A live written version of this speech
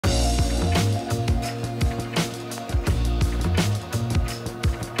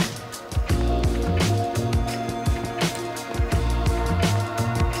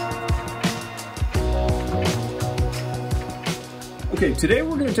Okay, today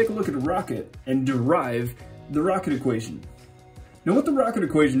we're going to take a look at a rocket and derive the rocket equation. Now what the rocket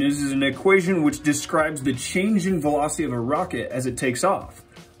equation is an equation which describes the change in velocity of a rocket as it takes off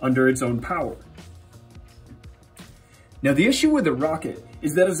under its own power. Now the issue with the rocket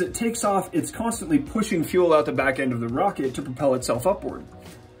is that as it takes off, it's constantly pushing fuel out the back end of the rocket to propel itself upward.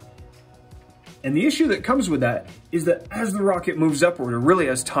 And the issue that comes with that is that as the rocket moves upward, or really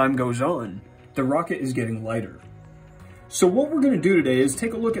as time goes on, the rocket is getting lighter. So what we're going to do today is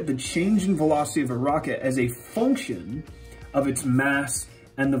take a look at the change in velocity of a rocket as a function of its mass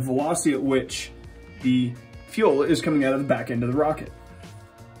and the velocity at which the fuel is coming out of the back end of the rocket.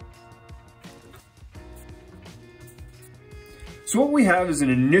 So what we have is an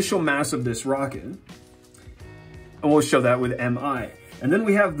initial mass of this rocket, and we'll show that with mi. And then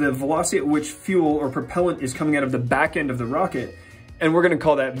we have the velocity at which fuel or propellant is coming out of the back end of the rocket, and we're going to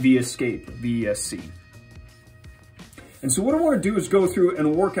call that v escape, VESC. And so what I want to do is go through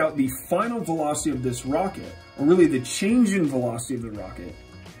and work out the final velocity of this rocket, or really the change in velocity of the rocket,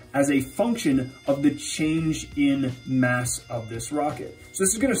 as a function of the change in mass of this rocket. So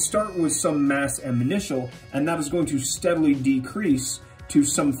this is going to start with some mass m initial, and that is going to steadily decrease to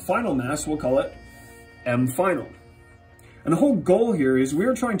some final mass, we'll call it m final. And the whole goal here is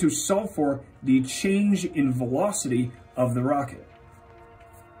we're trying to solve for the change in velocity of the rocket.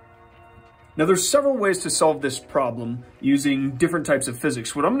 Now there's several ways to solve this problem using different types of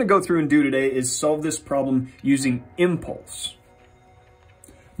physics. What I'm going to go through and do today is solve this problem using impulse.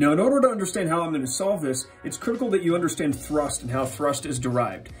 Now in order to understand how I'm going to solve this, it's critical that you understand thrust and how thrust is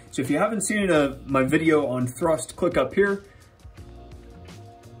derived. So if you haven't seen my video on thrust, click up here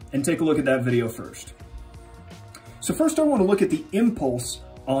and take a look at that video first. So first I want to look at the impulse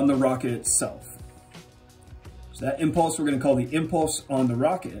on the rocket itself. So that impulse we're going to call the impulse on the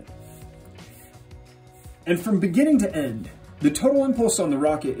rocket. And from beginning to end, the total impulse on the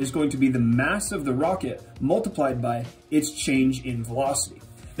rocket is going to be the mass of the rocket multiplied by its change in velocity.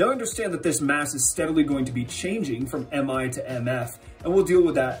 Now understand that this mass is steadily going to be changing from mi to mf, and we'll deal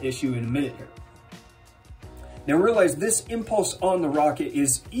with that issue in a minute here. Now realize this impulse on the rocket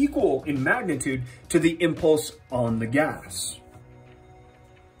is equal in magnitude to the impulse on the gas.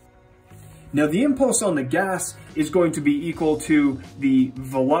 Now the impulse on the gas is going to be equal to the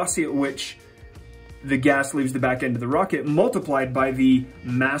velocity at which the gas leaves the back end of the rocket multiplied by the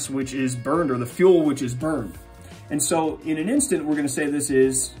mass which is burned, or the fuel which is burned. And so in an instant, we're going to say this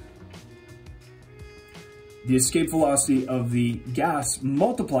is the escape velocity of the gas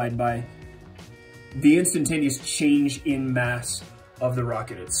multiplied by the instantaneous change in mass of the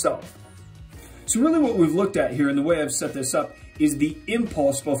rocket itself. So really what we've looked at here, and the way I've set this up, is the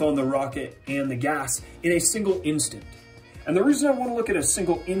impulse both on the rocket and the gas in a single instant. And the reason I want to look at a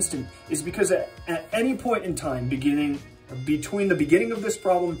single instant is because at any point in time, between the beginning of this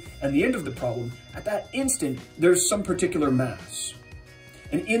problem and the end of the problem, at that instant, there's some particular mass.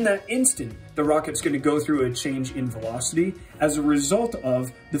 And in that instant, the rocket's going to go through a change in velocity as a result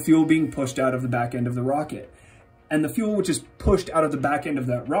of the fuel being pushed out of the back end of the rocket. And the fuel which is pushed out of the back end of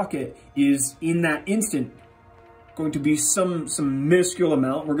that rocket is, in that instant, going to be some minuscule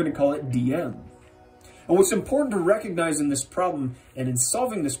amount. We're going to call it dm. And what's important to recognize in this problem and in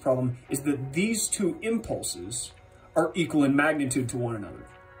solving this problem is that these two impulses are equal in magnitude to one another.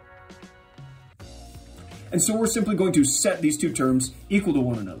 And so we're simply going to set these two terms equal to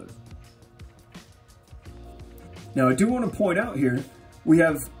one another. Now I do want to point out here, we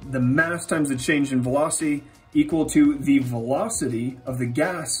have the mass times the change in velocity equal to the velocity of the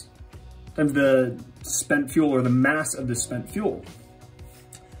gas times the spent fuel, or the mass of the spent fuel.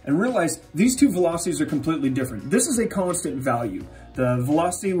 And realize these two velocities are completely different. This is a constant value. The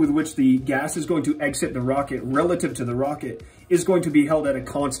velocity with which the gas is going to exit the rocket relative to the rocket is going to be held at a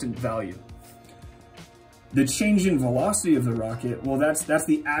constant value. The change in velocity of the rocket, well, that's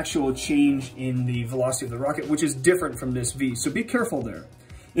the actual change in the velocity of the rocket, which is different from this v. So be careful there.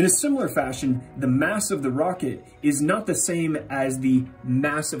 In a similar fashion, the mass of the rocket is not the same as the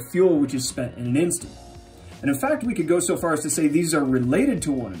mass of fuel which is spent in an instant. And in fact, we could go so far as to say these are related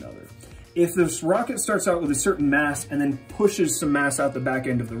to one another. If this rocket starts out with a certain mass and then pushes some mass out the back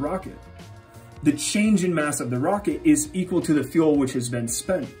end of the rocket, the change in mass of the rocket is equal to the fuel which has been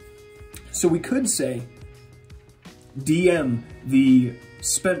spent. So we could say dm, the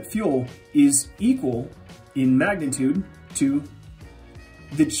spent fuel, is equal in magnitude to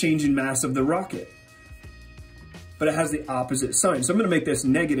the change in mass of the rocket. But it has the opposite sign. So I'm going to make this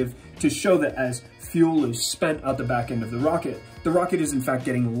negative to show that as fuel is spent out the back end of the rocket is in fact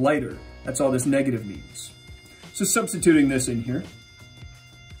getting lighter. That's all this negative means. So substituting this in here,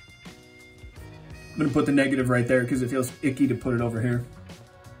 going to put the negative right there because it feels icky to put it over here.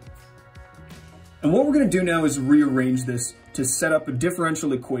 And what we're going to do now is rearrange this to set up a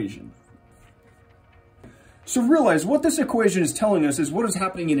differential equation. So realize what this equation is telling us is what is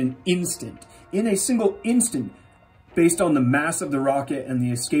happening in an instant. In a single instant, based on the mass of the rocket and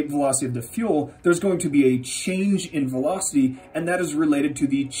the escape velocity of the fuel, there's going to be a change in velocity, and that is related to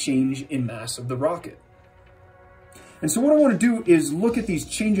the change in mass of the rocket. And so what I want to do is look at these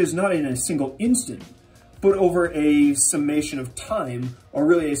changes not in a single instant, but over a summation of time, or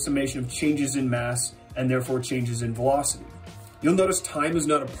really a summation of changes in mass and therefore changes in velocity. You'll notice time is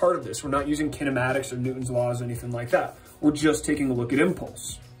not a part of this. We're not using kinematics or Newton's laws or anything like that. We're just taking a look at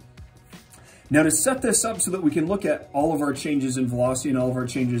impulse. Now to set this up so that we can look at all of our changes in velocity and all of our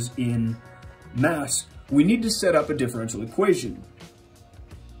changes in mass, we need to set up a differential equation.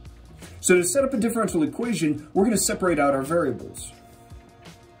 So to set up a differential equation, we're going to separate out our variables.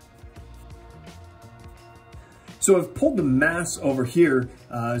 So I've pulled the mass over here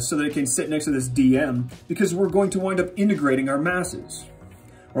so that it can sit next to this dm, because we're going to wind up integrating our masses.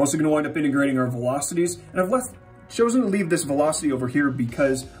 We're also going to wind up integrating our velocities, and I've chosen to leave this velocity over here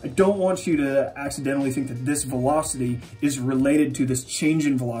because I don't want you to accidentally think that this velocity is related to this change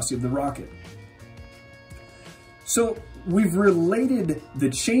in velocity of the rocket. So we've related the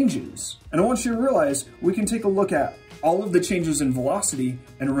changes, and I want you to realize we can take a look at all of the changes in velocity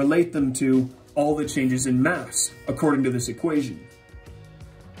and relate them to all the changes in mass according to this equation.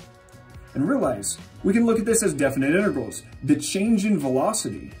 And realize we can look at this as definite integrals. The change in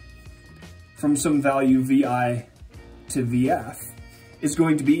velocity from some value vi to vf is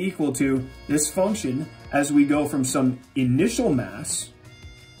going to be equal to this function as we go from some initial mass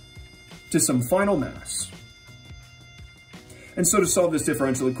to some final mass. And so to solve this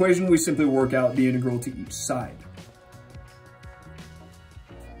differential equation, we simply work out the integral to each side.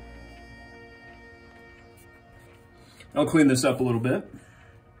 I'll clean this up a little bit.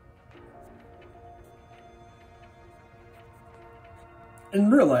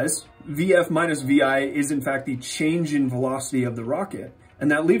 And realize Vf minus Vi is in fact the change in velocity of the rocket.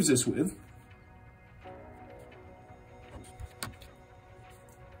 And that leaves us with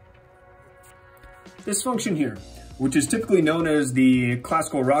this function here, which is typically known as the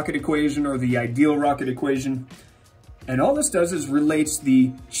classical rocket equation or the ideal rocket equation. And all this does is relates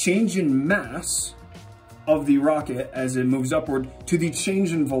the change in mass of the rocket as it moves upward to the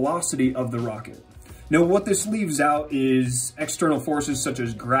change in velocity of the rocket. Now what this leaves out is external forces such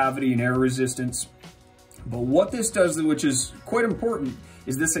as gravity and air resistance. But what this does, which is quite important,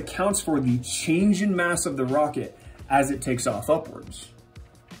 is this accounts for the change in mass of the rocket as it takes off upwards.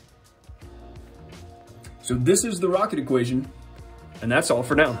 So this is the rocket equation, and that's all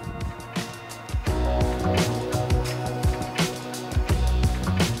for now.